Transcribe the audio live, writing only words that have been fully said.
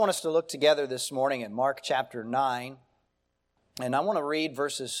I want us to look together this morning at Mark chapter 9, and I want to read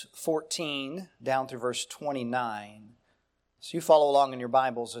verses 14 down through verse 29. So you follow along in your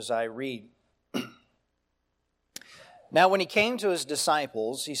Bibles as I read. Now when he came to his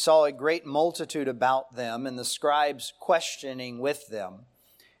disciples, he saw a great multitude about them, and the scribes questioning with them.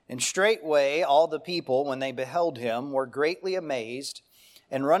 And straightway all the people, when they beheld him, were greatly amazed,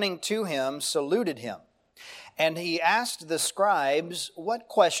 and running to him, saluted him. And he asked the scribes, What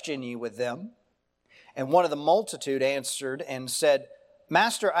question ye with them? And one of the multitude answered and said,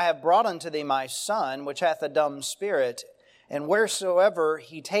 Master, I have brought unto thee my son, which hath a dumb spirit, and wheresoever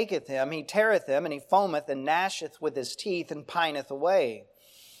he taketh him, he teareth him, and he foameth and gnasheth with his teeth, and pineth away.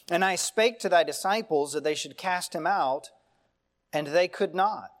 And I spake to thy disciples that they should cast him out, and they could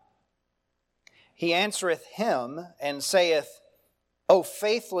not. He answereth him, and saith, O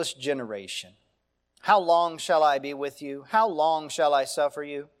faithless generation, how long shall I be with you? How long shall I suffer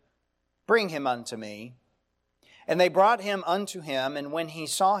you? Bring him unto me. And they brought him unto him, and when he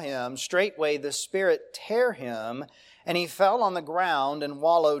saw him, straightway the spirit tare him, and he fell on the ground and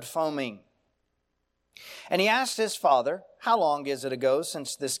wallowed foaming. And he asked his father, How long is it ago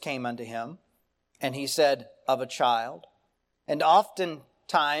since this came unto him? And he said, Of a child. And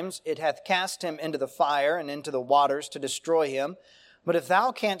oftentimes it hath cast him into the fire and into the waters to destroy him. But if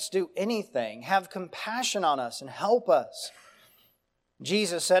thou canst do anything, have compassion on us and help us.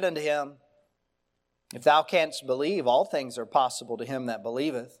 Jesus said unto him, If thou canst believe, all things are possible to him that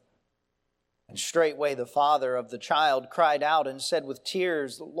believeth. And straightway the father of the child cried out and said with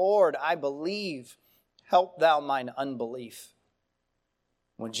tears, Lord, I believe, help thou mine unbelief.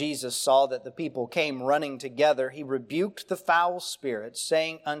 When Jesus saw that the people came running together, he rebuked the foul spirit,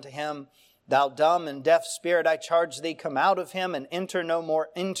 saying unto him, Thou dumb and deaf spirit, I charge thee, come out of him and enter no more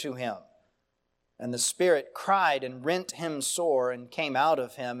into him. And the spirit cried and rent him sore and came out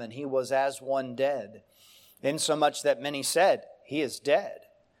of him, and he was as one dead, insomuch that many said, He is dead.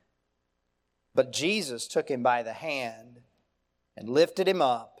 But Jesus took him by the hand and lifted him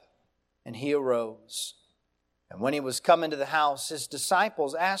up, and he arose. And when he was come into the house, his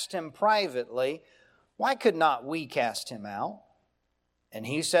disciples asked him privately, Why could not we cast him out? And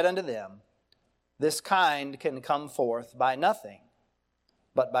he said unto them, This kind can come forth by nothing,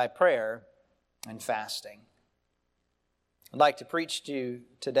 but by prayer and fasting. I'd like to preach to you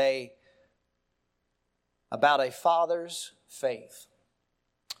today about a father's faith.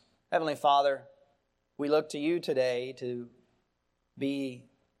 Heavenly Father, we look to you today to be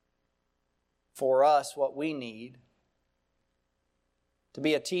for us what we need, to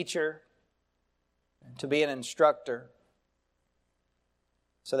be a teacher, to be an instructor,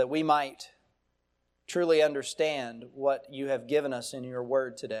 so that we might truly understand what you have given us in your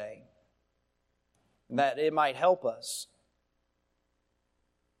word today, and that it might help us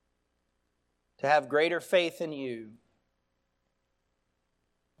to have greater faith in you,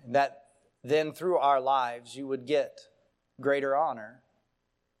 and that then through our lives you would get greater honor.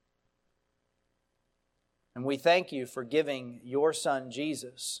 And we thank you for giving your Son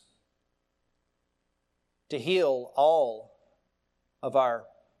Jesus to heal all of our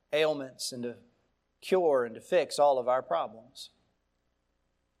ailments and to cure and to fix all of our problems.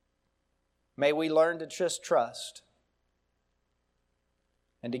 May we learn to just trust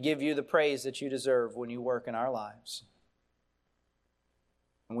and to give you the praise that you deserve when you work in our lives.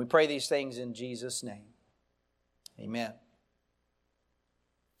 And we pray these things in Jesus' name. Amen.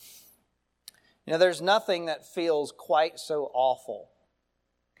 You know, there's nothing that feels quite so awful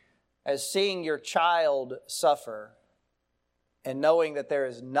as seeing your child suffer and knowing that there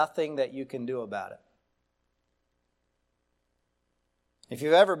is nothing that you can do about it. If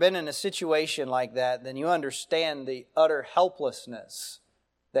you've ever been in a situation like that, then you understand the utter helplessness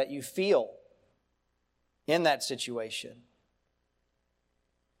that you feel in that situation.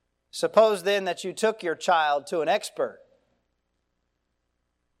 Suppose then that you took your child to an expert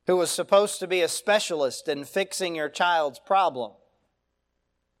who was supposed to be a specialist in fixing your child's problem.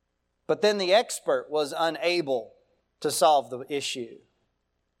 But then the expert was unable to solve the issue.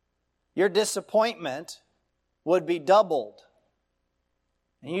 Your disappointment would be doubled,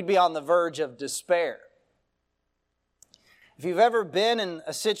 and you'd be on the verge of despair. If you've ever been in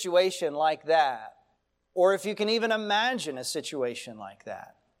a situation like that, or if you can even imagine a situation like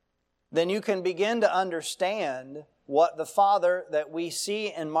that, then you can begin to understand what the father that we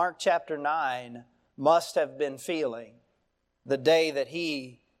see in Mark chapter 9 must have been feeling the day that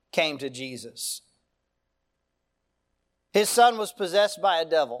he came to Jesus. His son was possessed by a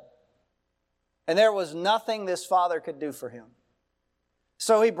devil, and there was nothing this father could do for him.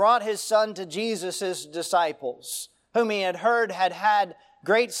 So he brought his son to Jesus' disciples, whom he had heard had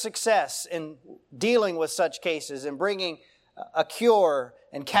great success in dealing with such cases and bringing a cure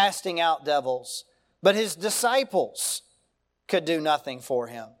and casting out devils. But his disciples could do nothing for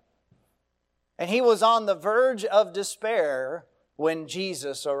him. And he was on the verge of despair when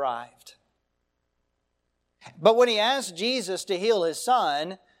Jesus arrived. But when he asked Jesus to heal his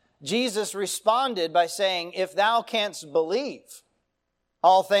son, Jesus responded by saying, "If thou canst believe,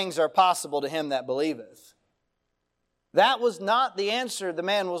 all things are possible to him that believeth." That was not the answer the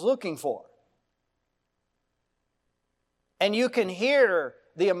man was looking for. And you can hear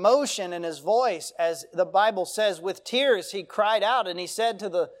the emotion in his voice as the Bible says, with tears he cried out and he said to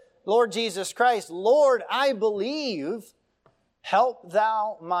the Lord Jesus Christ, "Lord, I believe, help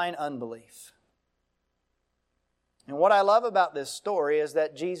thou mine unbelief." And what I love about this story is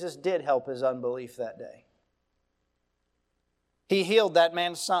that Jesus did help his unbelief that day. He healed that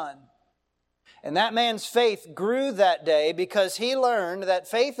man's son. And that man's faith grew that day because he learned that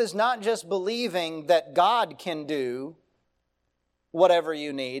faith is not just believing that God can do whatever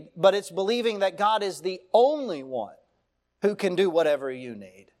you need, but it's believing that God is the only one who can do whatever you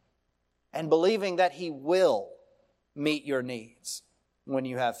need. And believing that He will meet your needs when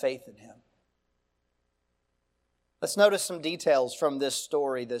you have faith in Him. Let's notice some details from this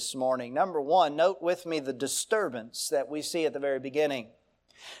story this morning. Number one, note with me the disturbance that we see at the very beginning.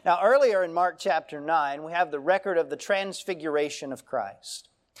 Now, earlier in Mark chapter 9, we have the record of the transfiguration of Christ.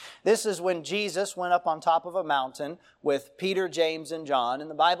 This is when Jesus went up on top of a mountain with Peter, James, and John.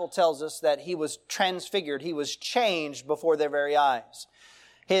 And the Bible tells us that He was transfigured. He was changed before their very eyes.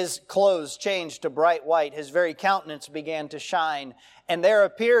 His clothes changed to bright white. His very countenance began to shine. And there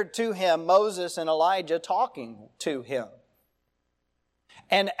appeared to him Moses and Elijah talking to him.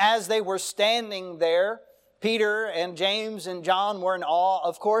 And as they were standing there, Peter and James and John were in awe,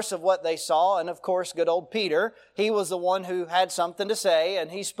 of course, of what they saw. And of course, good old Peter, he was the one who had something to say.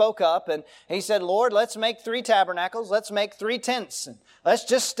 And he spoke up and he said, "Lord, let's make 3 tabernacles. Let's make 3 tents. And let's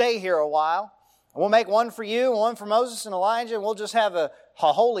just stay here a while. We'll make one for you, one for Moses and Elijah, and we'll just have a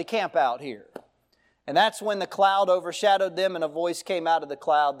holy camp out here." And that's when the cloud overshadowed them and a voice came out of the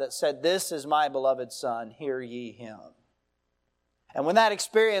cloud that said, "This is my beloved Son, hear ye Him." And when that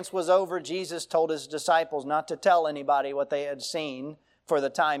experience was over, Jesus told His disciples not to tell anybody what they had seen for the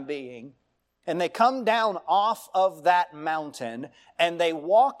time being. And they come down off of that mountain and they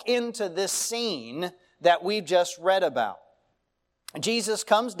walk into this scene that we've just read about. Jesus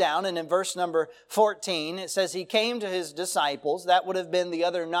comes down, and in verse number 14, it says He came to His disciples. That would have been the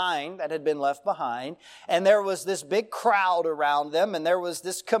other 9 that had been left behind. And there was this big crowd around them, and there was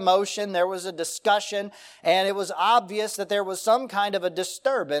this commotion, there was a discussion, and it was obvious that there was some kind of a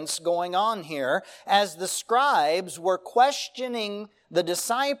disturbance going on here as the scribes were questioning the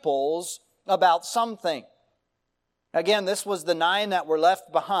disciples about something. Again, this was the 9 that were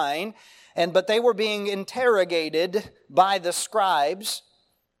left behind. But they were being interrogated by the scribes.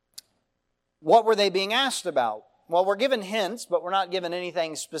 What were they being asked about? Well, we're given hints, but we're not given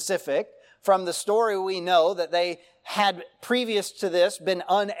anything specific. From the story, we know that they had, previous to this, been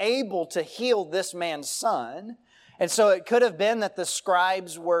unable to heal this man's son. And so it could have been that the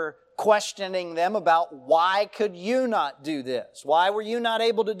scribes were questioning them about, why could you not do this? Why were you not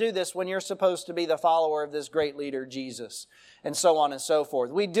able to do this when you're supposed to be the follower of this great leader, Jesus? And so on and so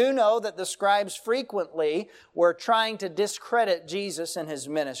forth. We do know that the scribes frequently were trying to discredit Jesus and His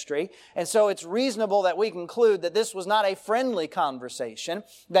ministry. And so it's reasonable that we conclude that this was not a friendly conversation,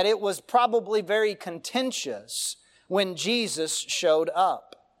 that it was probably very contentious when Jesus showed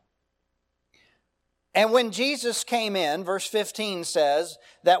up. And when Jesus came in, verse 15 says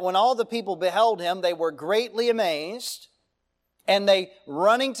that when all the people beheld Him, they were greatly amazed. And they,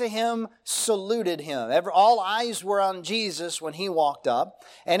 running to Him, saluted Him. All eyes were on Jesus when He walked up.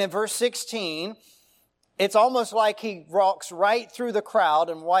 And in verse 16, it's almost like He walks right through the crowd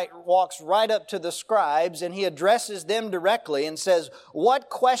and walks right up to the scribes, and He addresses them directly and says, "What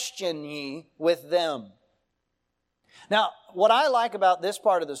question ye with them?" Now, what I like about this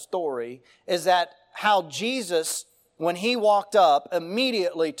part of the story is that how Jesus, when He walked up,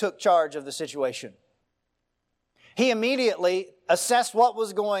 immediately took charge of the situation. He immediately assessed what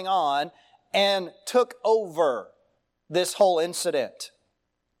was going on and took over this whole incident.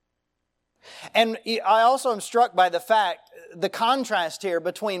 And I also am struck by the contrast here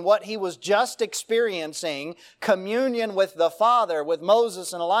between what He was just experiencing, communion with the Father, with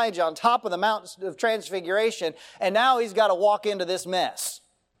Moses and Elijah on top of the Mount of Transfiguration, and now He's got to walk into this mess.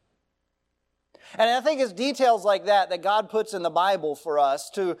 And I think it's details like that God puts in the Bible for us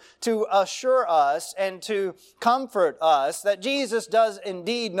to assure us and to comfort us that Jesus does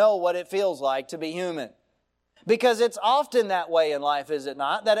indeed know what it feels like to be human. Because it's often that way in life, is it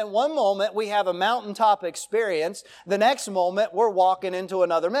not? That in one moment we have a mountaintop experience, the next moment we're walking into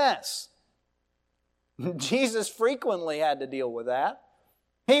another mess. Jesus frequently had to deal with that.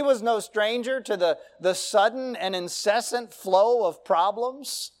 He was no stranger to the sudden and incessant flow of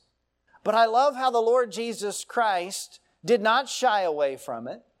problems. But I love how the Lord Jesus Christ did not shy away from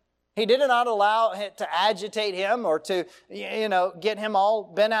it. He did not allow it to agitate him or to, get him all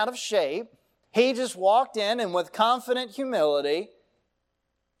bent out of shape. He just walked in and with confident humility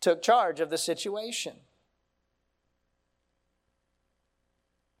took charge of the situation.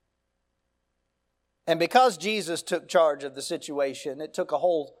 And because Jesus took charge of the situation, it took a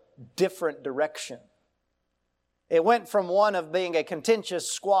whole different direction. It went from one of being a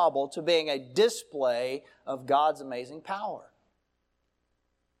contentious squabble to being a display of God's amazing power.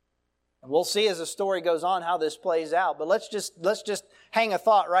 And we'll see as the story goes on how this plays out. But let's just hang a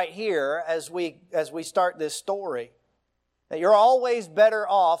thought right here as we start this story. That you're always better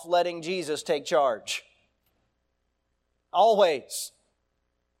off letting Jesus take charge. Always.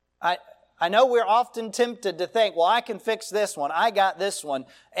 I know we're often tempted to think, well, I can fix this one, I got this one,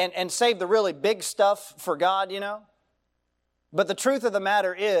 and save the really big stuff for God, But the truth of the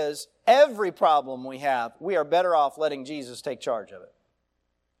matter is, every problem we have, we are better off letting Jesus take charge of it.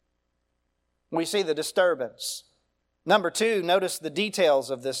 We see the disturbance. Number 2, notice the details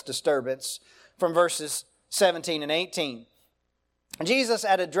of this disturbance from verses 17 and 18. Jesus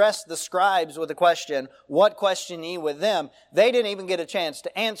had addressed the scribes with a question, "What question ye with them?" They didn't even get a chance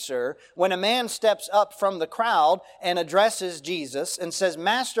to answer when a man steps up from the crowd and addresses Jesus and says,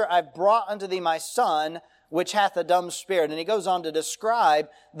 "Master, I've brought unto thee my son, which hath a dumb spirit." And he goes on to describe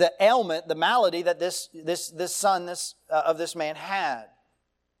the ailment, the malady that this son of this man had.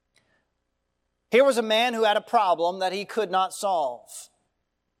 Here was a man who had a problem that he could not solve.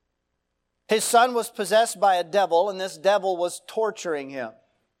 His son was possessed by a devil, and this devil was torturing him.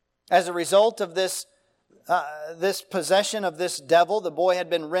 As a result of this possession of this devil, the boy had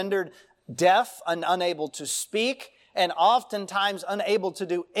been rendered deaf and unable to speak, and oftentimes unable to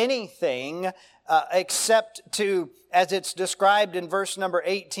do anything except to, as it's described in verse number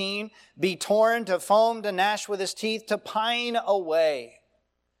 18, be torn, to foam, to gnash with his teeth, to pine away.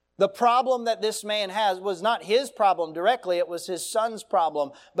 The problem that this man has was not his problem directly, it was his son's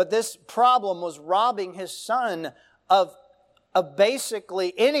problem. But this problem was robbing his son of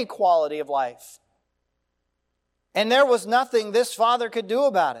basically any quality of life. And there was nothing this father could do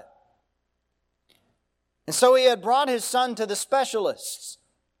about it. And so he had brought his son to the specialists,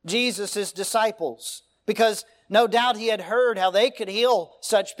 Jesus' disciples, because no doubt he had heard how they could heal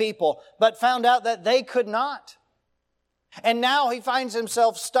such people, but found out that they could not. And now he finds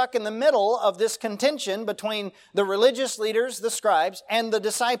himself stuck in the middle of this contention between the religious leaders, the scribes, and the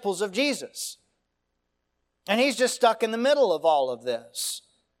disciples of Jesus. And he's just stuck in the middle of all of this.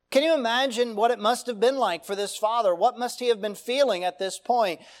 Can you imagine what it must have been like for this father? What must he have been feeling at this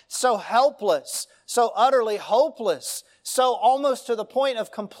point? So helpless, so utterly hopeless, so almost to the point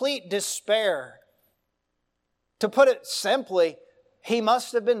of complete despair. To put it simply, he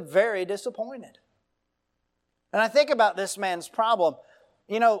must have been very disappointed. And I think about this man's problem.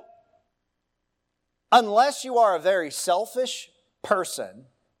 Unless you are a very selfish person,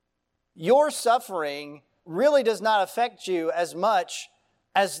 your suffering really does not affect you as much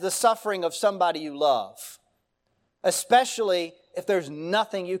as the suffering of somebody you love. Especially if there's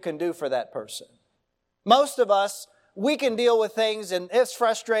nothing you can do for that person. Most of us, we can deal with things and it's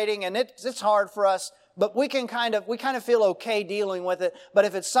frustrating and it's hard for us. But we kind of feel okay dealing with it. But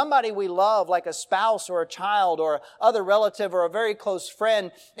if it's somebody we love, like a spouse or a child or other relative or a very close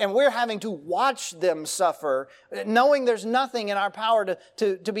friend, and we're having to watch them suffer, knowing there's nothing in our power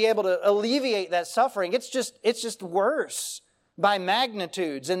to be able to alleviate that suffering, it's just worse by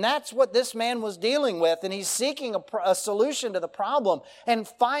magnitudes. And that's what this man was dealing with. And he's seeking a solution to the problem and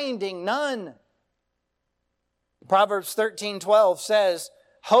finding none. Proverbs 13:12 says,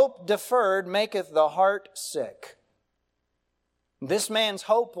 "Hope deferred maketh the heart sick." This man's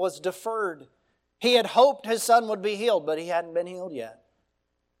hope was deferred. He had hoped his son would be healed, but he hadn't been healed yet.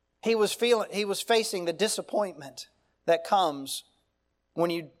 He was facing the disappointment that comes when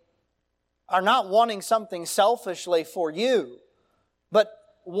you are not wanting something selfishly for you,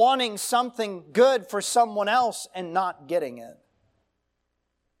 but wanting something good for someone else and not getting it.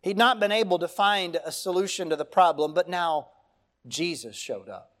 He'd not been able to find a solution to the problem, but now Jesus showed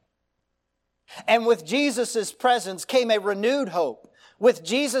up. And with Jesus' presence came a renewed hope. With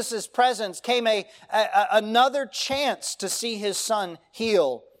Jesus' presence came another chance to see his son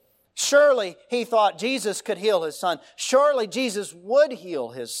heal. Surely he thought Jesus could heal his son. Surely Jesus would heal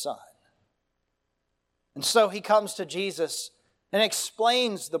his son. And so he comes to Jesus and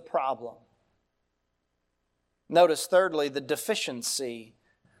explains the problem. Notice thirdly, the deficiency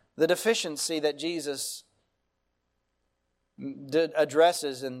that Jesus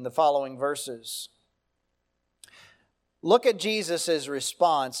addresses in the following verses. Look at Jesus'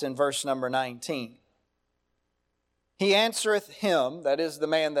 response in verse number 19. He answereth him, that is the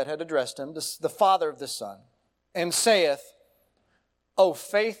man that had addressed him, the father of the son, and saith, O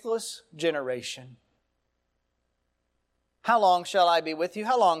faithless generation, how long shall I be with you?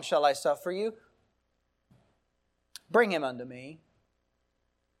 How long shall I suffer you? Bring him unto me.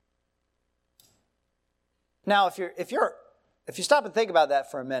 Now, if you stop and think about that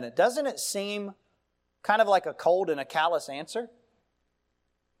for a minute, doesn't it seem kind of like a cold and a callous answer?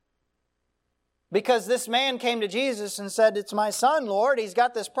 Because this man came to Jesus and said, it's my son, Lord. He's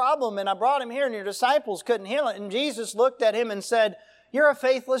got this problem, and I brought him here, and your disciples couldn't heal it. And Jesus looked at him and said, you're a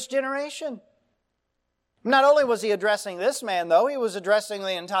faithless generation. Not only was he addressing this man, though, he was addressing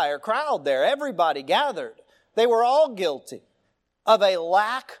the entire crowd there. Everybody gathered. They were all guilty of a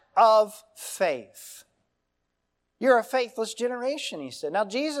lack of faith. You're a faithless generation, he said. Now,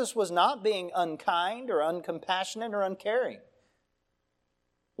 Jesus was not being unkind or uncompassionate or uncaring.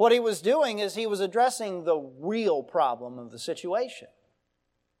 What he was doing is he was addressing the real problem of the situation.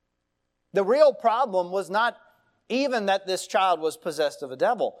 The real problem was not even that this child was possessed of a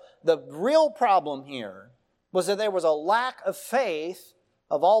devil. The real problem here was that there was a lack of faith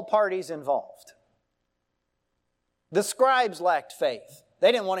of all parties involved. The scribes lacked faith.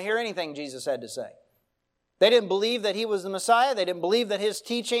 They didn't want to hear anything Jesus had to say. They didn't believe that he was the Messiah. They didn't believe that his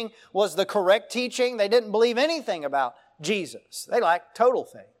teaching was the correct teaching. They didn't believe anything about Jesus. They lacked total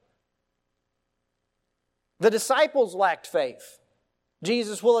faith. The disciples lacked faith.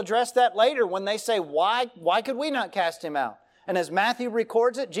 Jesus will address that later when they say, why could we not cast him out? And as Matthew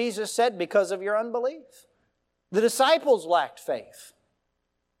records it, Jesus said, because of your unbelief. The disciples lacked faith.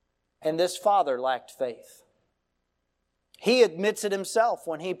 And this father lacked faith. He admits it himself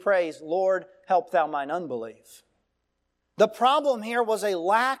when he prays, Lord, help thou mine unbelief. The problem here was a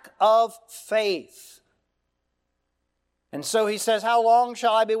lack of faith. And so he says, how long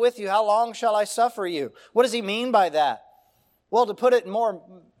shall I be with you? How long shall I suffer you? What does he mean by that? Well, to put it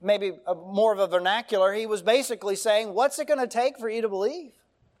maybe more of a vernacular, he was basically saying, what's it going to take for you to believe?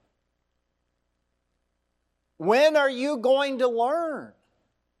 When are you going to learn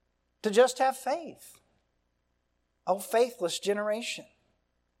to just have faith? Oh, faithless generation.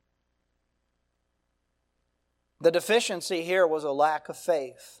 The deficiency here was a lack of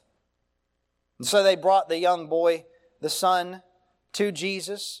faith. And so they brought the young boy, the son, to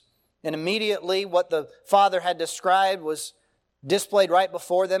Jesus. And immediately what the father had described was displayed right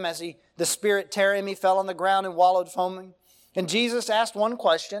before them. As the spirit tear him, he fell on the ground and wallowed foaming. And Jesus asked one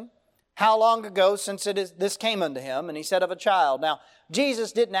question, how long ago since this came unto him? And he said, of a child. Now,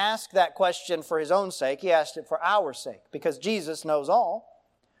 Jesus didn't ask that question for his own sake. He asked it for our sake, because Jesus knows all.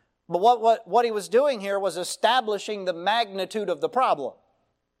 But what he was doing here was establishing the magnitude of the problem.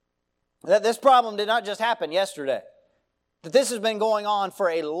 That this problem did not just happen yesterday. That this has been going on for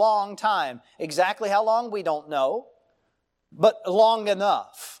a long time. Exactly how long, we don't know. But long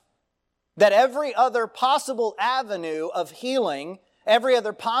enough. That every other possible avenue of healing, every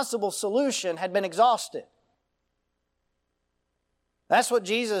other possible solution had been exhausted. That's what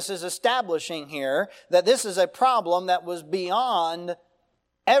Jesus is establishing here, that this is a problem that was beyond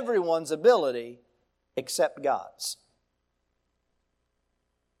everyone's ability except God's.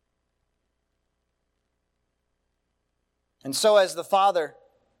 And so as the Father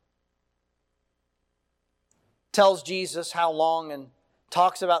tells Jesus how long and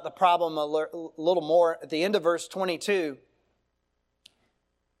talks about the problem a little more at the end of verse 22,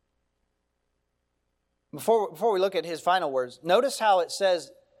 Before we look at his final words, notice how it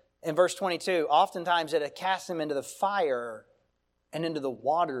says in verse 22, oftentimes it casts him into the fire and into the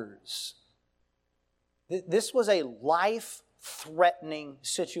waters. This was a life-threatening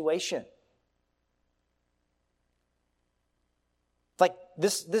situation. Like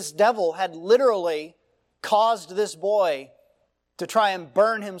this devil had literally caused this boy to try and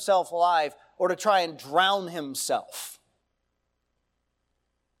burn himself alive or to try and drown himself.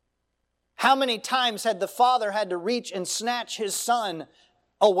 How many times had the father had to reach and snatch his son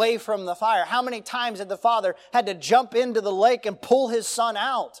away from the fire? How many times had the father had to jump into the lake and pull his son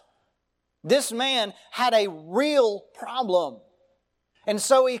out? This man had a real problem. And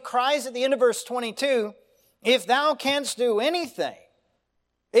so he cries at the end of verse 22, if thou canst do anything,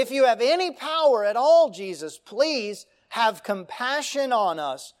 if you have any power at all, Jesus, please have compassion on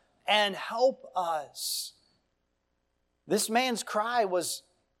us and help us. This man's cry was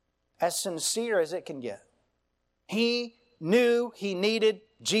as sincere as it can get. He knew he needed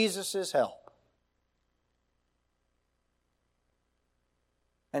Jesus' help.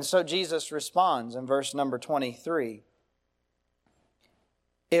 And so Jesus responds in verse number 23.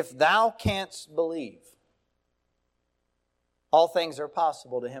 If thou canst believe, all things are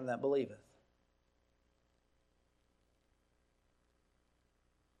possible to him that believeth.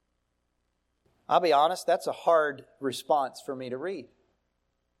 I'll be honest, that's a hard response for me to read.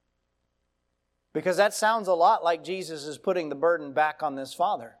 Because that sounds a lot like Jesus is putting the burden back on this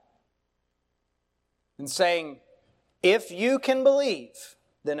father. And saying, if you can believe,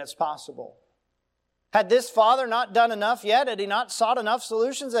 then it's possible. Had this father not done enough yet? Had he not sought enough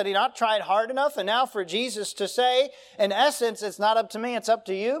solutions? Had he not tried hard enough? And now for Jesus to say, in essence, it's not up to me, it's up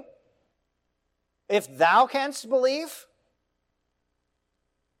to you. If thou canst believe,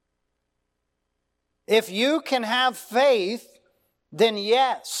 if you can have faith, then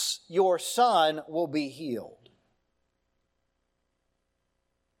yes, your son will be healed.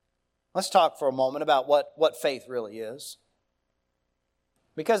 Let's talk for a moment about what faith really is.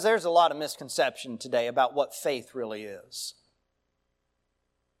 Because there's a lot of misconception today about what faith really is.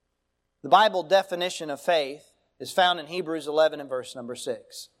 The Bible definition of faith is found in Hebrews 11 and verse number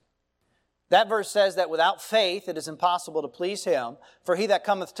 6. That verse says that without faith it is impossible to please Him, for he that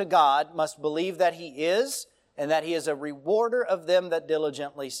cometh to God must believe that He is, and that He is a rewarder of them that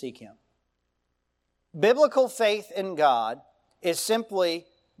diligently seek Him. Biblical faith in God is simply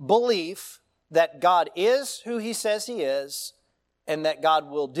belief that God is who He says He is, and that God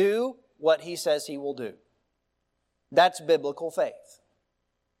will do what He says He will do. That's biblical faith.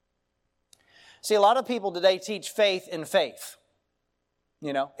 See, a lot of people today teach faith in faith.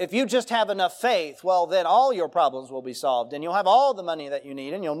 You know, if you just have enough faith, well, then all your problems will be solved, and you'll have all the money that you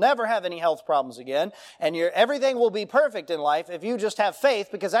need, and you'll never have any health problems again, and everything will be perfect in life if you just have faith,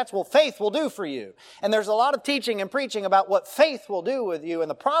 because that's what faith will do for you. And there's a lot of teaching and preaching about what faith will do with you, and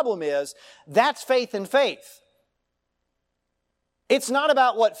the problem is, that's faith in faith. It's not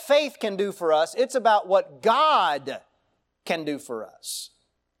about what faith can do for us, it's about what God can do for us.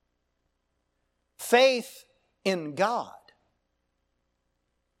 Faith in God.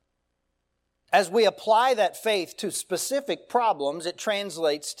 As we apply that faith to specific problems, it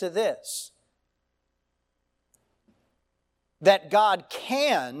translates to this: that God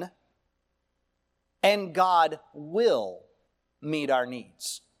can and God will meet our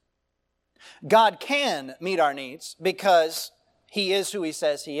needs. God can meet our needs because He is who He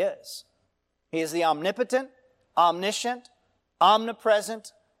says He is. He is the omnipotent, omniscient,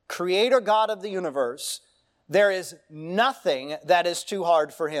 omnipresent, Creator God of the universe. There is nothing that is too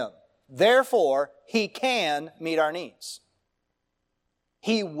hard for Him. Therefore, He can meet our needs.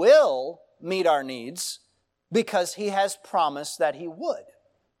 He will meet our needs because He has promised that He would.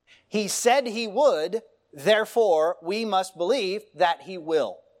 He said He would, therefore we must believe that He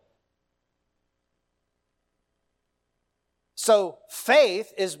will. So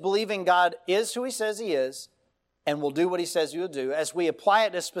faith is believing God is who He says He is and will do what He says He will do. As we apply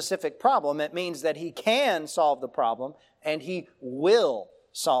it to a specific problem, it means that He can solve the problem and He will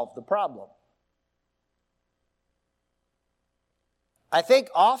solve the problem. I think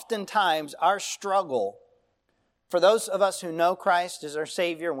oftentimes our struggle, for those of us who know Christ as our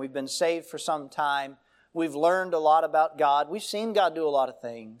Savior and we've been saved for some time, we've learned a lot about God, we've seen God do a lot of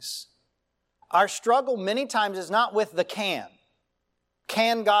things. Our struggle many times is not with the can.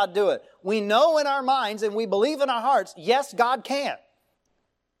 Can God do it? We know in our minds and we believe in our hearts, yes, God can.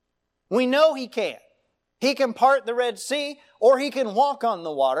 We know He can. He can part the Red Sea, or He can walk on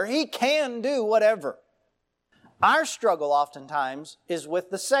the water. He can do whatever. Our struggle oftentimes is with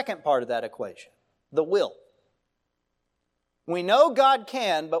the second part of that equation, the will. We know God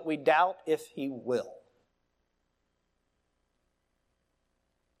can, but we doubt if He will.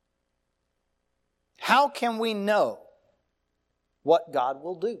 How can we know what God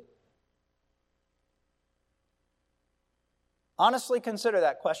will do? Honestly, consider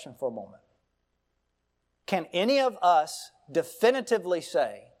that question for a moment. Can any of us definitively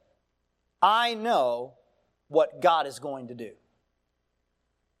say, I know what God is going to do?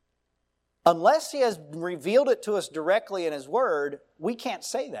 Unless He has revealed it to us directly in His Word, we can't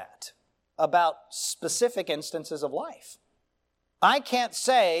say that about specific instances of life. I can't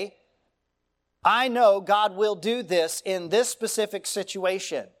say, I know God will do this in this specific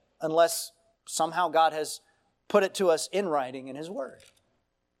situation, unless somehow God has put it to us in writing in His Word.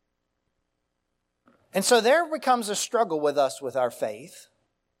 And so there becomes a struggle with us with our faith,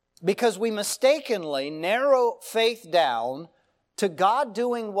 because we mistakenly narrow faith down to God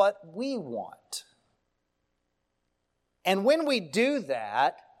doing what we want. And when we do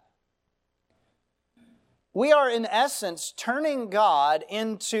that, we are in essence turning God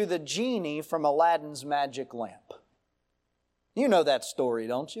into the genie from Aladdin's magic lamp. You know that story,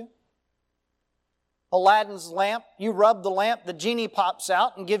 don't you? Aladdin's lamp, you rub the lamp, the genie pops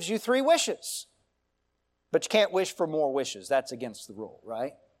out and gives you 3 wishes. But you can't wish for more wishes. That's against the rule,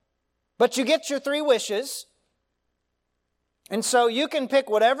 right? But you get your 3 wishes. And so you can pick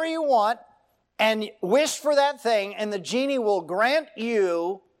whatever you want and wish for that thing, and the genie will grant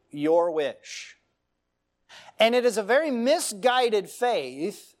you your wish. And it is a very misguided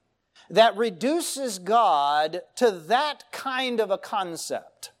faith that reduces God to that kind of a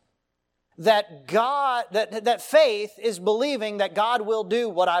concept. That faith is believing that God will do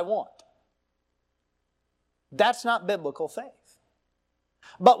what I want. That's not biblical faith.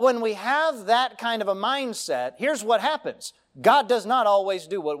 But when we have that kind of a mindset, here's what happens. God does not always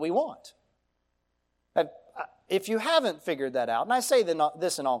do what we want. If you haven't figured that out, and I say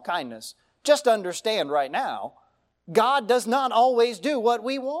this in all kindness, just understand right now, God does not always do what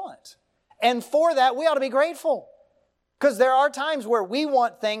we want. And for that, we ought to be grateful. Because there are times where we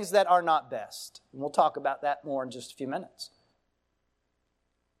want things that are not best. And we'll talk about that more in just a few minutes.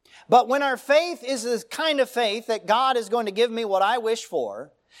 But when our faith is the kind of faith that God is going to give me what I wish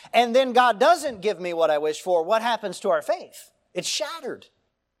for, and then God doesn't give me what I wish for, what happens to our faith? It's shattered.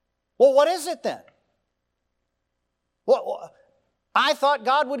 Well, what is it then? Well, I thought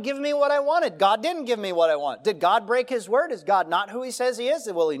God would give me what I wanted. God didn't give me what I want. Did God break His word? Is God not who He says He is?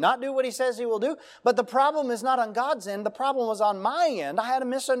 Will He not do what He says He will do? But the problem is not on God's end. The problem was on my end. I had a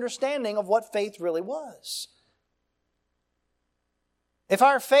misunderstanding of what faith really was. If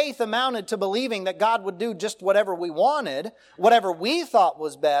our faith amounted to believing that God would do just whatever we wanted, whatever we thought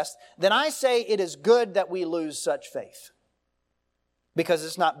was best, then I say it is good that we lose such faith. Because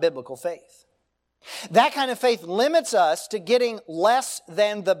it's not biblical faith. That kind of faith limits us to getting less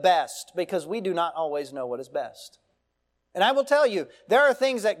than the best because we do not always know what is best. And I will tell you, there are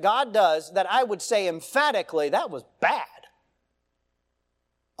things that God does that I would say emphatically, that was bad.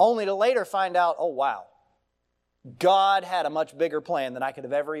 Only to later find out, oh wow, God had a much bigger plan than I could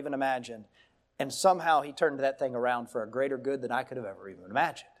have ever even imagined. And somehow He turned that thing around for a greater good than I could have ever even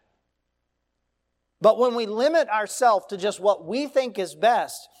imagined. But when we limit ourselves to just what we think is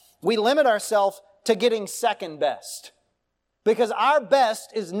best, we limit ourselves to getting second best. Because our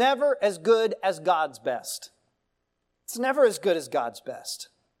best is never as good as God's best. It's never as good as God's best.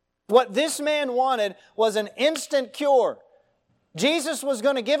 What this man wanted was an instant cure. Jesus was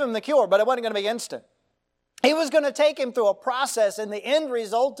going to give him the cure, but it wasn't going to be instant. He was going to take him through a process, and the end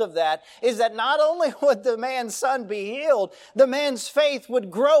result of that is that not only would the man's son be healed, the man's faith would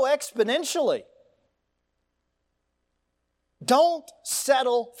grow exponentially. Don't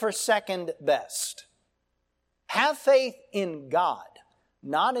settle for second best. Have faith in God,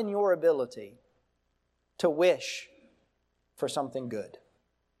 not in your ability to wish for something good.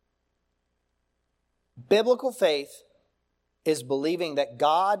 Biblical faith is believing that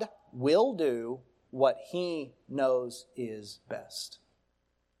God will do what He knows is best.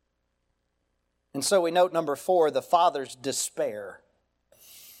 And so we note number 4, the father's despair.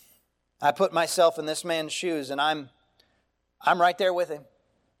 I put myself in this man's shoes, and I'm right there with him.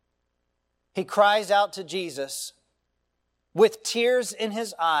 He cries out to Jesus with tears in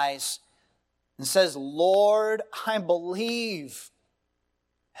his eyes and says, Lord, I believe.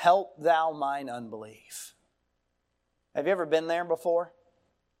 Help thou mine unbelief. Have you ever been there before?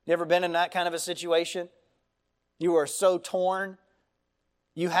 You ever been in that kind of a situation? You are so torn.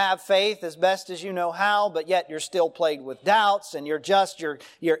 You have faith as best as you know how, but yet you're still plagued with doubts, and you're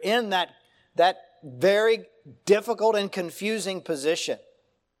in that very difficult and confusing position.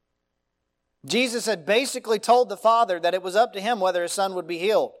 Jesus had basically told the father that it was up to him whether his son would be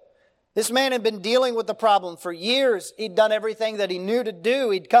healed. This man had been dealing with the problem for years. He'd done everything that he knew to do.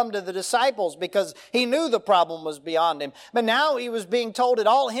 He'd come to the disciples because he knew the problem was beyond him. But now he was being told it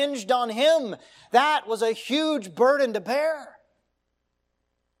all hinged on him. That was a huge burden to bear.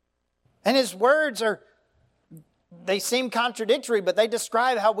 And his words they seem contradictory, but they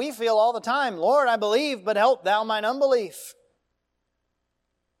describe how we feel all the time. Lord, I believe, but help thou mine unbelief.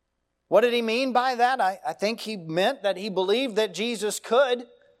 What did he mean by that? I think he meant that he believed that Jesus could,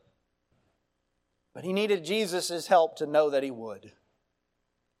 but he needed Jesus' help to know that he would.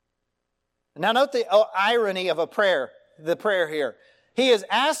 Now note the irony of the prayer here. He is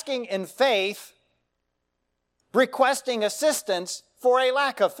asking in faith, requesting assistance for a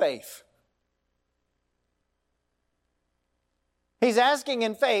lack of faith. He's asking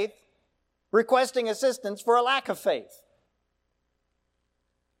in faith, requesting assistance for a lack of faith.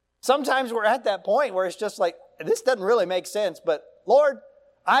 Sometimes we're at that point where it's just like, this doesn't really make sense, but Lord,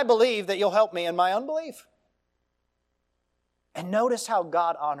 I believe that you'll help me in my unbelief. And notice how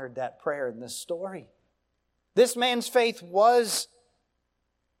God honored that prayer in this story. This man's faith was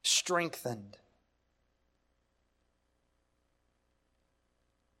strengthened.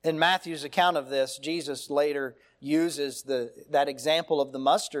 In Matthew's account of this, Jesus later uses that example of the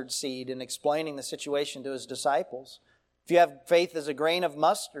mustard seed in explaining the situation to His disciples. If you have faith as a grain of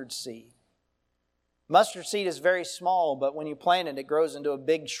mustard seed. Mustard seed is very small, but when you plant it, it grows into a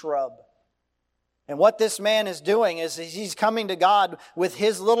big shrub. And what this man is doing is he's coming to God with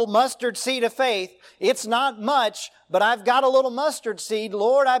his little mustard seed of faith. It's not much, but I've got a little mustard seed.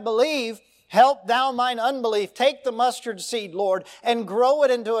 Lord, I believe. Help thou mine unbelief. Take the mustard seed, Lord, and grow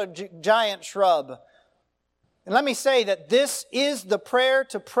it into a giant shrub. And let me say that this is the prayer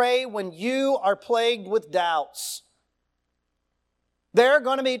to pray when you are plagued with doubts. There are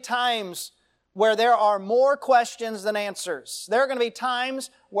going to be times where there are more questions than answers. There are going to be times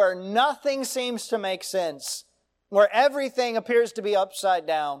where nothing seems to make sense, where everything appears to be upside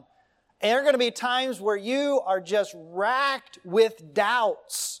down. And there are going to be times where you are just racked with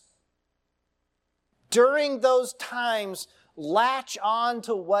doubts. During those times, latch on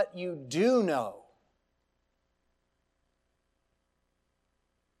to what you do know.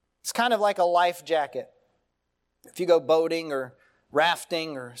 It's kind of like a life jacket. If you go boating or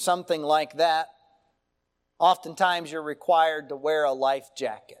rafting or something like that, oftentimes you're required to wear a life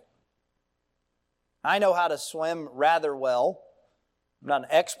jacket. I know how to swim rather well. I'm not an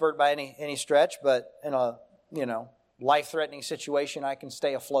expert by any stretch, but in a life-threatening situation, I can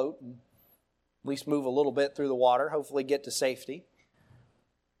stay afloat and at least move a little bit through the water, hopefully get to safety.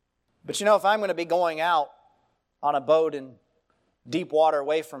 But if I'm going to be going out on a boat in deep water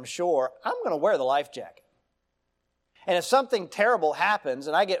away from shore, I'm going to wear the life jacket. And if something terrible happens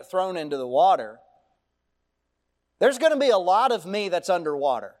and I get thrown into the water, there's going to be a lot of me that's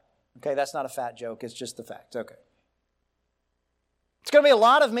underwater. Okay, that's not a fat joke, it's just the fact. Okay. It's going to be a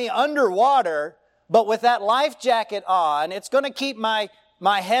lot of me underwater, but with that life jacket on, it's going to keep my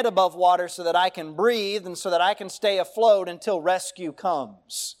head above water so that I can breathe and so that I can stay afloat until rescue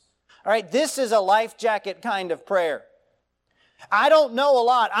comes. All right, this is a life jacket kind of prayer. I don't know a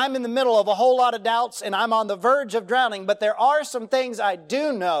lot. I'm in the middle of a whole lot of doubts and I'm on the verge of drowning, but there are some things I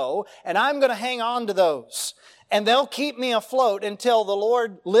do know and I'm going to hang on to those. And they'll keep me afloat until the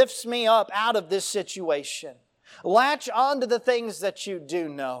Lord lifts me up out of this situation. Latch on to the things that you do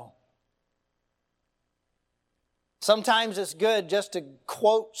know. Sometimes it's good just to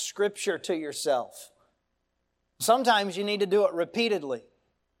quote Scripture to yourself. Sometimes you need to do it repeatedly.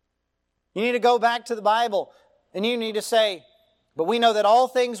 You need to go back to the Bible and you need to say, but we know that all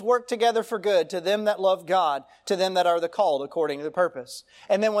things work together for good to them that love God, to them that are the called according to the purpose.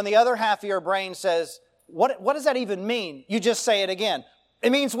 And then when the other half of your brain says, what does that even mean? You just say it again.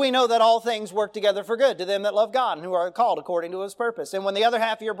 It means we know that all things work together for good to them that love God and who are called according to His purpose. And when the other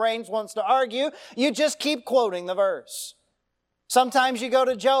half of your brain wants to argue, you just keep quoting the verse. Sometimes you go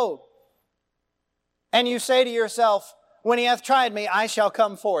to Job and you say to yourself, when he hath tried me, I shall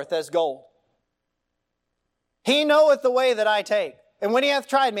come forth as gold. He knoweth the way that I take. And when he hath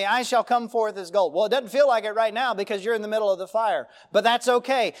tried me, I shall come forth as gold. Well, it doesn't feel like it right now because you're in the middle of the fire. But that's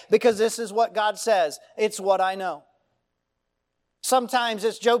okay because this is what God says. It's what I know. Sometimes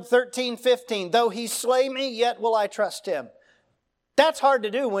it's Job 13:15. Though he slay me, yet will I trust him. That's hard to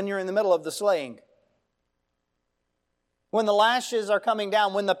do when you're in the middle of the slaying. When the lashes are coming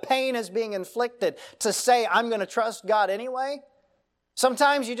down, when the pain is being inflicted, to say, I'm going to trust God anyway.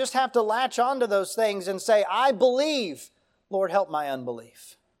 Sometimes you just have to latch onto those things and say, I believe. Lord, help my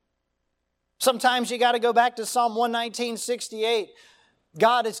unbelief. Sometimes you got to go back to Psalm 119:68.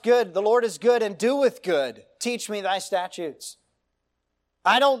 God is good, the Lord is good, and doeth good. Teach me thy statutes.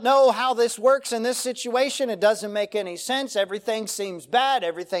 I don't know how this works in this situation. It doesn't make any sense. Everything seems bad.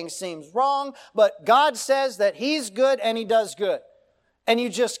 Everything seems wrong. But God says that He's good and He does good. And you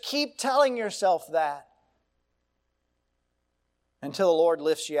just keep telling yourself that until the Lord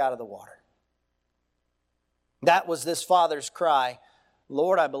lifts you out of the water. That was this father's cry.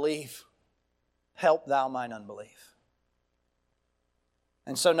 Lord, I believe. Help thou mine unbelief.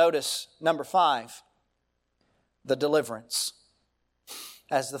 And so notice, number 5, the deliverance.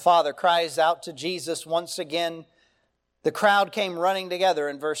 As the father cries out to Jesus once again, the crowd came running together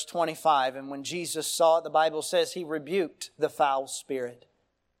in verse 25. And when Jesus saw it, the Bible says He rebuked the foul spirit.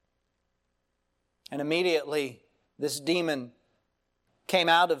 And immediately this demon came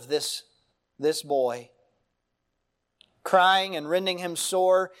out of this boy, crying and rending him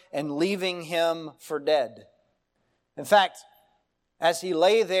sore and leaving him for dead. In fact, as he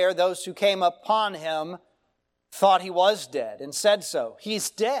lay there, those who came upon him thought he was dead and said so. He's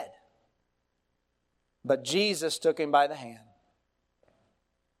dead. But Jesus took him by the hand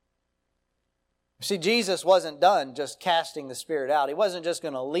See, Jesus wasn't done just casting the spirit out. He wasn't just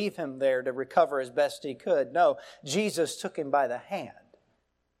going to leave him there to recover as best he could. No, Jesus took him by the hand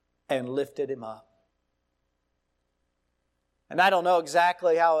and lifted him up. And I don't know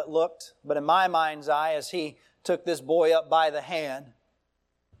exactly how it looked, but in my mind's eye, as he took this boy up by the hand,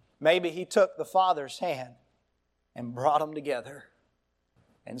 maybe he took the Father's hand and brought them together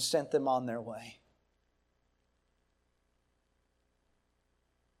and sent them on their way.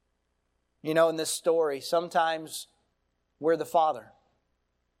 You know, in this story, sometimes we're the Father.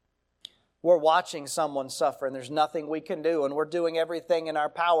 We're watching someone suffer and there's nothing we can do, and we're doing everything in our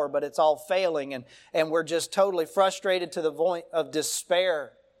power, but it's all failing, and we're just totally frustrated to the point of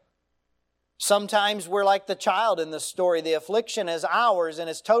despair. Sometimes we're like the child in this story. The affliction is ours and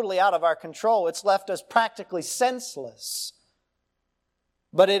it's totally out of our control. It's left us practically senseless.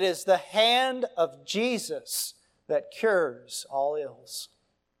 But it is the hand of Jesus that cures all ills.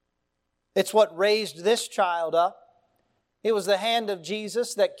 It's what raised this child up. It was the hand of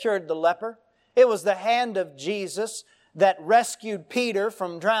Jesus that cured the leper. It was the hand of Jesus that rescued Peter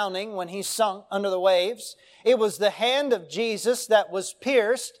from drowning when he sunk under the waves. It was the hand of Jesus that was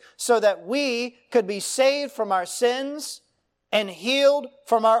pierced so that we could be saved from our sins and healed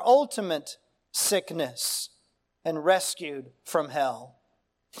from our ultimate sickness and rescued from hell.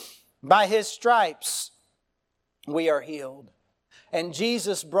 By His stripes, we are healed. And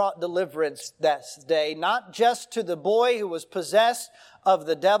Jesus brought deliverance that day, not just to the boy who was possessed of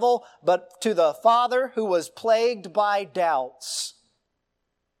the devil, but to the father who was plagued by doubts.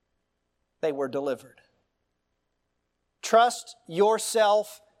 They were delivered. Trust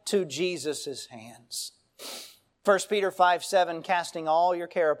yourself to Jesus' hands. 1 Peter 5:7, casting all your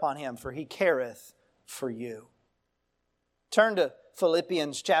care upon Him, for He careth for you. Turn to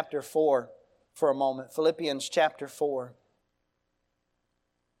Philippians chapter 4 for a moment. Philippians chapter 4.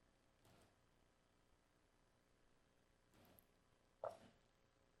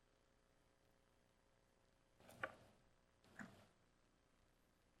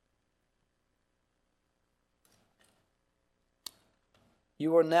 You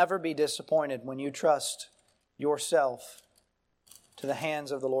will never be disappointed when you trust yourself to the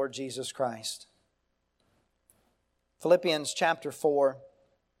hands of the Lord Jesus Christ. Philippians chapter 4.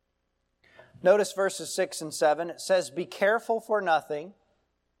 Notice verses 6 and 7. It says, "Be careful for nothing,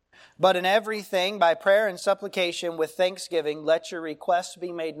 but in everything by prayer and supplication with thanksgiving let your requests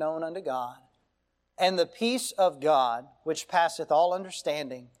be made known unto God. And the peace of God, which passeth all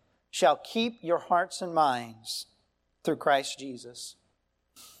understanding, shall keep your hearts and minds through Christ Jesus."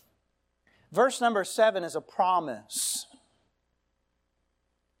 Verse number 7 is a promise.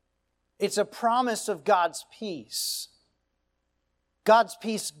 It's a promise of God's peace. God's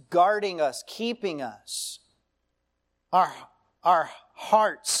peace guarding us, keeping us. Our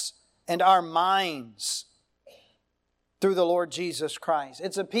hearts and our minds through the Lord Jesus Christ.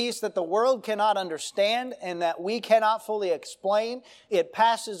 It's a peace that the world cannot understand and that we cannot fully explain. It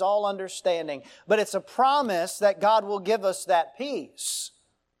passes all understanding. But it's a promise that God will give us that peace.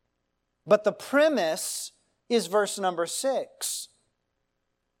 But the premise is verse number 6,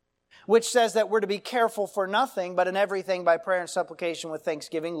 which says that we're to be careful for nothing, but in everything by prayer and supplication with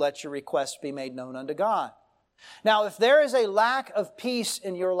thanksgiving, let your requests be made known unto God. Now, if there is a lack of peace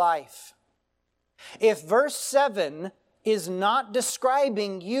in your life, if verse 7 is not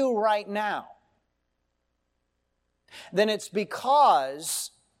describing you right now, then it's because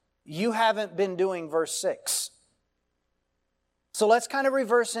you haven't been doing verse 6. So let's kind of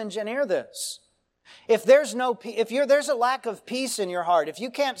reverse engineer this. If there's a lack of peace in your heart, if you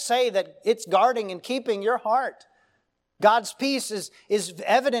can't say that it's guarding and keeping your heart, God's peace is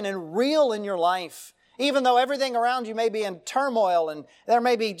evident and real in your life, even though everything around you may be in turmoil and there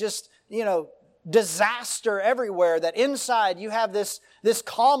may be just, disaster everywhere, that inside you have this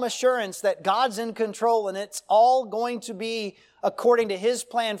calm assurance that God's in control and it's all going to be according to His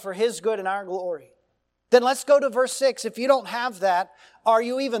plan for His good and our glory. Then let's go to verse 6. If you don't have that, are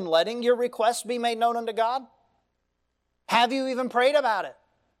you even letting your requests be made known unto God? Have you even prayed about it?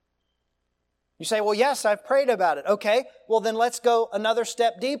 You say, well, yes, I've prayed about it. Okay, well then let's go another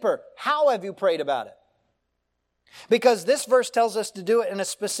step deeper. How have you prayed about it? Because this verse tells us to do it in a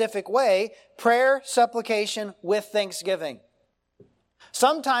specific way. Prayer, supplication with thanksgiving.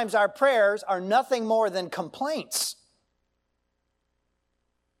 Sometimes our prayers are nothing more than complaints.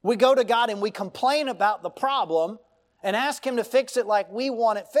 We go to God and we complain about the problem and ask Him to fix it like we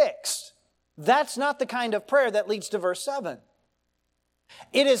want it fixed. That's not the kind of prayer that leads to verse 7.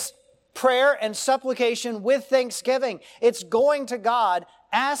 It is prayer and supplication with thanksgiving. It's going to God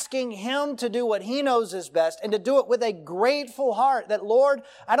asking Him to do what He knows is best and to do it with a grateful heart that, Lord,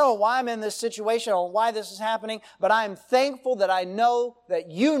 I don't know why I'm in this situation or why this is happening, but I am thankful that I know that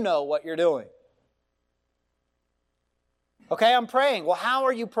You know what You're doing. Okay, I'm praying. Well, how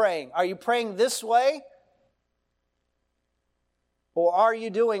are you praying? Are you praying this way? Or are you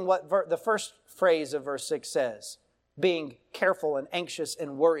doing what the first phrase of verse 6 says? Being careful and anxious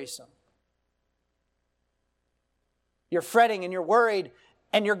and worrisome. You're fretting and you're worried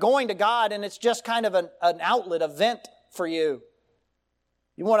and you're going to God and it's just kind of an outlet, a vent for you.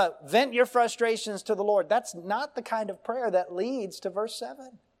 You want to vent your frustrations to the Lord. That's not the kind of prayer that leads to verse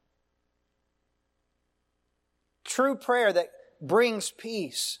 7. True prayer that brings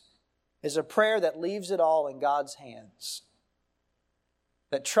peace is a prayer that leaves it all in God's hands.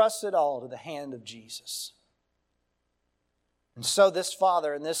 That trusts it all to the hand of Jesus. And so this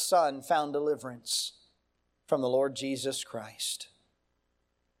father and this son found deliverance from the Lord Jesus Christ.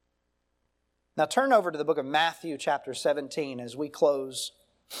 Now turn over to the book of Matthew chapter 17 as we close.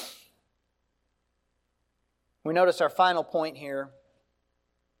 We notice our final point here,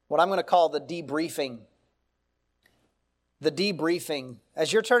 what I'm going to call the debriefing. The debriefing.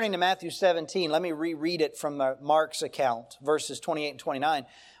 As you're turning to Matthew 17, let me reread it from Mark's account, verses 28 and 29.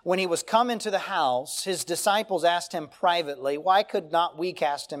 When he was come into the house, his disciples asked him privately, why could not we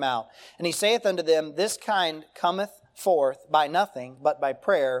cast him out? And he saith unto them, this kind cometh forth by nothing but by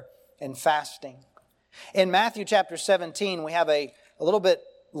prayer and fasting. In Matthew chapter 17, we have a little bit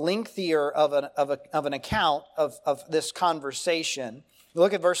lengthier of an account of this conversation.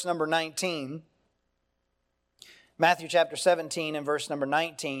 Look at verse number 19. Matthew chapter 17 and verse number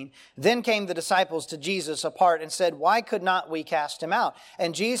 19. Then came the disciples to Jesus apart and said, why could not we cast him out?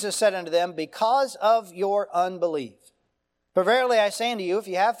 And Jesus said unto them, because of your unbelief. For verily I say unto you, if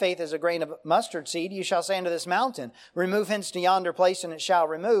you have faith as a grain of mustard seed, you shall say unto this mountain, remove hence to yonder place, and it shall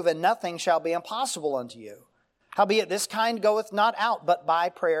remove, and nothing shall be impossible unto you. Howbeit this kind goeth not out, but by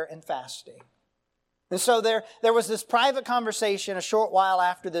prayer and fasting. And so there was this private conversation a short while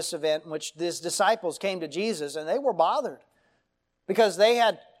after this event in which his disciples came to Jesus and they were bothered because they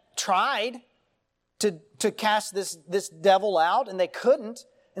had tried to cast this devil out and they couldn't.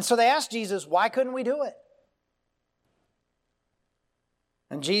 And so they asked Jesus, why couldn't we do it?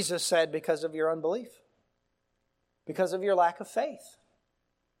 And Jesus said, because of your unbelief. Because of your lack of faith.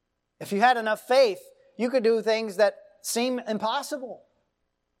 If you had enough faith, you could do things that seem impossible.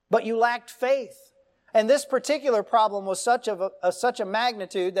 But you lacked faith. And this particular problem was such a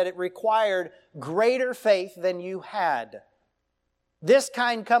magnitude that it required greater faith than you had. This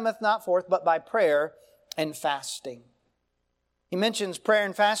kind cometh not forth but by prayer and fasting. He mentions prayer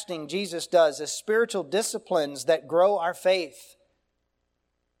and fasting, Jesus does, as spiritual disciplines that grow our faith.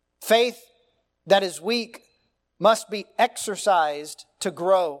 Faith that is weak must be exercised to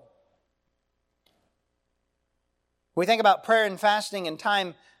grow. We think about prayer and fasting, and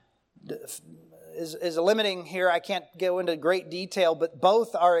time is limiting here. I can't go into great detail, but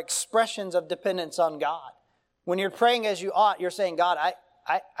both are expressions of dependence on God. When you're praying as you ought, you're saying, God,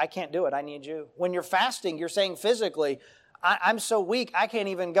 I can't do it. I need you. When you're fasting, you're saying physically, I'm so weak, I can't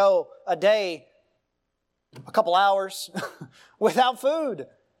even go a day, a couple hours without food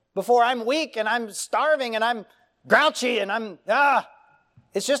before I'm weak and I'm starving and I'm grouchy and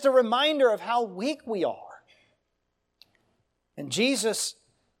It's just a reminder of how weak we are. And Jesus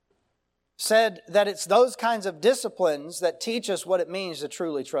said that it's those kinds of disciplines that teach us what it means to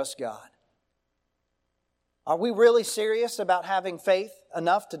truly trust God. Are we really serious about having faith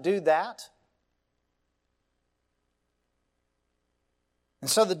enough to do that? And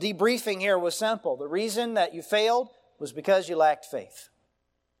so the debriefing here was simple. The reason that you failed was because you lacked faith.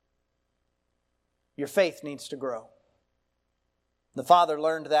 Your faith needs to grow. The Father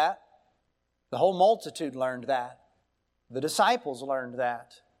learned that. The whole multitude learned that. The disciples learned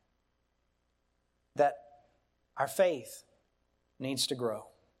that our faith needs to grow.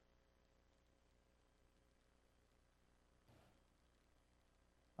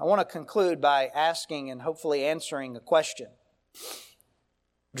 I want to conclude by asking and hopefully answering a question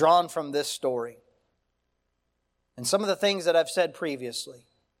drawn from this story and some of the things that I've said previously.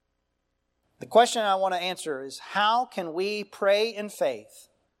 The question I want to answer is, how can we pray in faith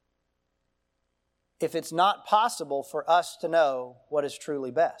if it's not possible for us to know what is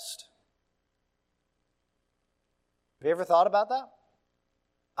truly best? Have you ever thought about that?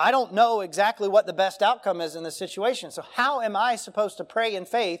 I don't know exactly what the best outcome is in this situation, so how am I supposed to pray in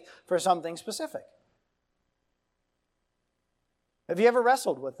faith for something specific? Have you ever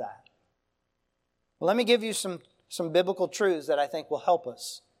wrestled with that? Well, let me give you some biblical truths that I think will help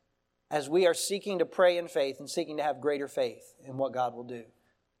us as we are seeking to pray in faith and seeking to have greater faith in what God will do.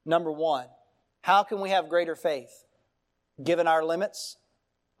 Number one, how can we have greater faith? Given our limits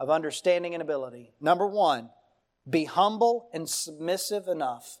of understanding and ability. Number one, be humble and submissive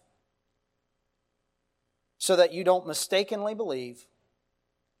enough so that you don't mistakenly believe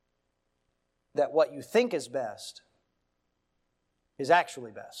that what you think is best is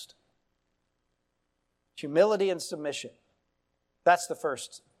actually best. Humility and submission. That's the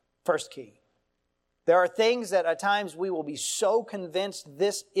first key. There are things that at times we will be so convinced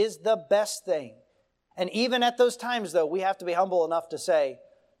this is the best thing. And even at those times, though, we have to be humble enough to say,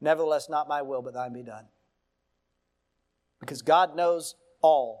 nevertheless, not my will, but thine be done. Because God knows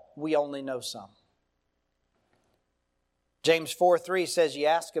all. We only know some. James 4:3 says, ye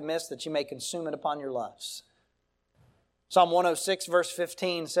ask amiss that you may consume it upon your lusts. Psalm 106 verse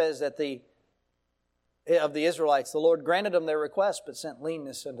 15 says that of the Israelites, the Lord granted them their request, but sent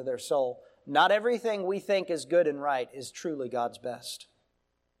leanness into their soul. Not everything we think is good and right is truly God's best.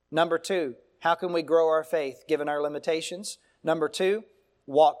 Number two, how can we grow our faith given our limitations? Number two,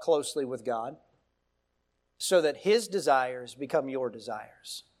 walk closely with God so that His desires become your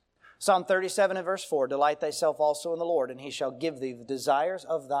desires. Psalm 37 and verse 4, delight thyself also in the Lord, and He shall give thee the desires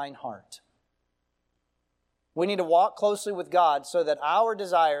of thine heart. We need to walk closely with God so that our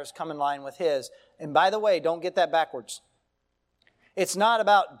desires come in line with His. And by the way, don't get that backwards. It's not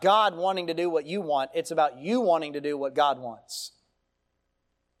about God wanting to do what you want. It's about you wanting to do what God wants.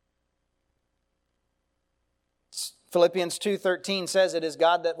 Philippians 2:13 says, it is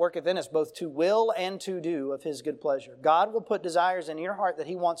God that worketh in us both to will and to do of His good pleasure. God will put desires in your heart that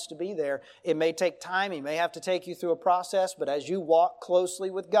He wants to be there. It may take time. He may have to take you through a process. But as you walk closely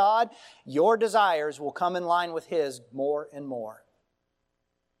with God, your desires will come in line with His more and more.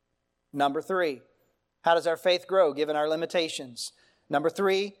 Number three, how does our faith grow given our limitations? Number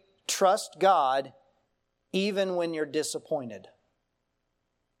three, trust God even when you're disappointed.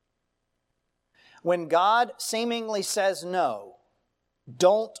 When God seemingly says no,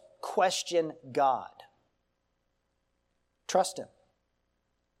 don't question God. Trust Him.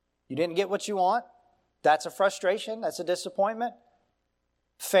 You didn't get what you want. That's a frustration. That's a disappointment.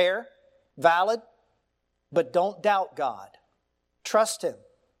 Fair, valid, but don't doubt God. Trust Him.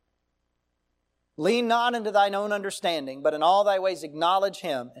 Lean not into thine own understanding, but in all thy ways acknowledge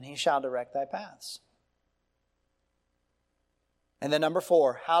Him, and He shall direct thy paths. And then number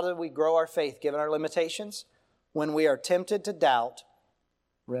four, how do we grow our faith given our limitations? When we are tempted to doubt,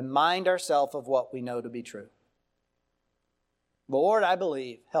 remind ourselves of what we know to be true. Lord, I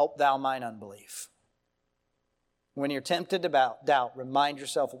believe, help thou mine unbelief. When you're tempted to doubt, remind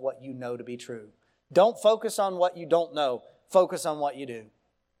yourself of what you know to be true. Don't focus on what you don't know. Focus on what you do.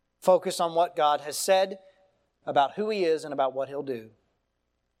 Focus on what God has said about who He is and about what He'll do.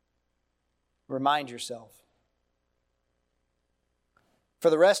 Remind yourself. For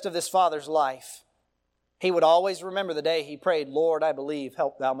the rest of this father's life, he would always remember the day he prayed, Lord, I believe,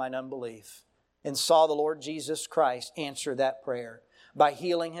 help thou mine unbelief. And saw the Lord Jesus Christ answer that prayer by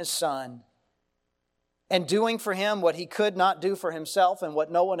healing his son and doing for him what he could not do for himself and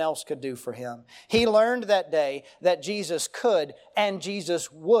what no one else could do for him. He learned that day that Jesus could and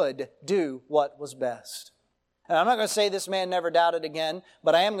Jesus would do what was best. And I'm not going to say this man never doubted again,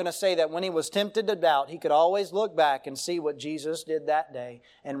 but I am going to say that when he was tempted to doubt, he could always look back and see what Jesus did that day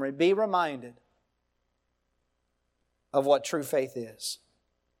and be reminded of what true faith is.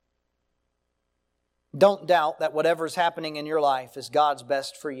 Don't doubt that whatever is happening in your life is God's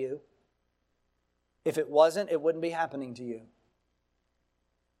best for you. If it wasn't, it wouldn't be happening to you.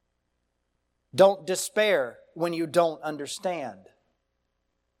 Don't despair when you don't understand.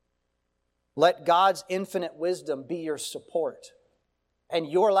 Let God's infinite wisdom be your support, and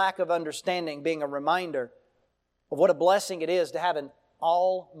your lack of understanding being a reminder of what a blessing it is to have an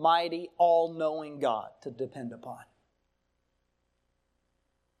almighty, all-knowing God to depend upon.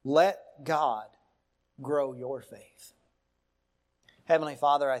 Let God grow your faith. Heavenly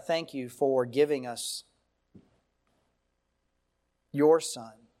Father, I thank You for giving us Your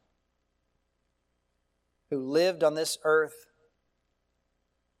Son, who lived on this earth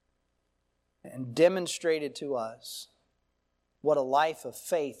and demonstrated to us what a life of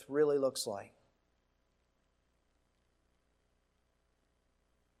faith really looks like.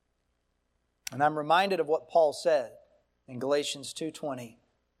 And I'm reminded of what Paul said in Galatians 2:20.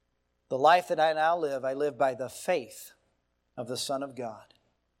 The life that I now live, I live by the faith of the Son of God.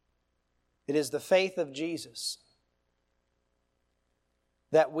 It is the faith of Jesus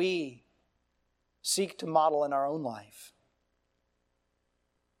that we seek to model in our own life.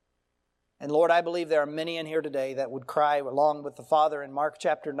 And Lord, I believe there are many in here today that would cry along with the Father in Mark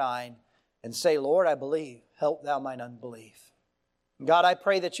chapter 9 and say, Lord, I believe, help thou mine unbelief. God, I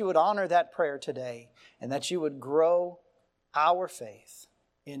pray that you would honor that prayer today and that you would grow our faith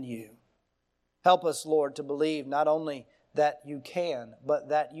in you. Help us, Lord, to believe not only that you can, but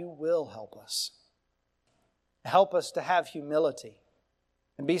that you will help us. Help us to have humility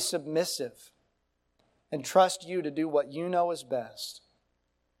and be submissive and trust you to do what you know is best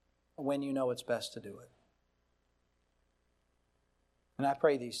when you know it's best to do it. And I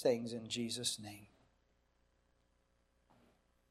pray these things in Jesus' name.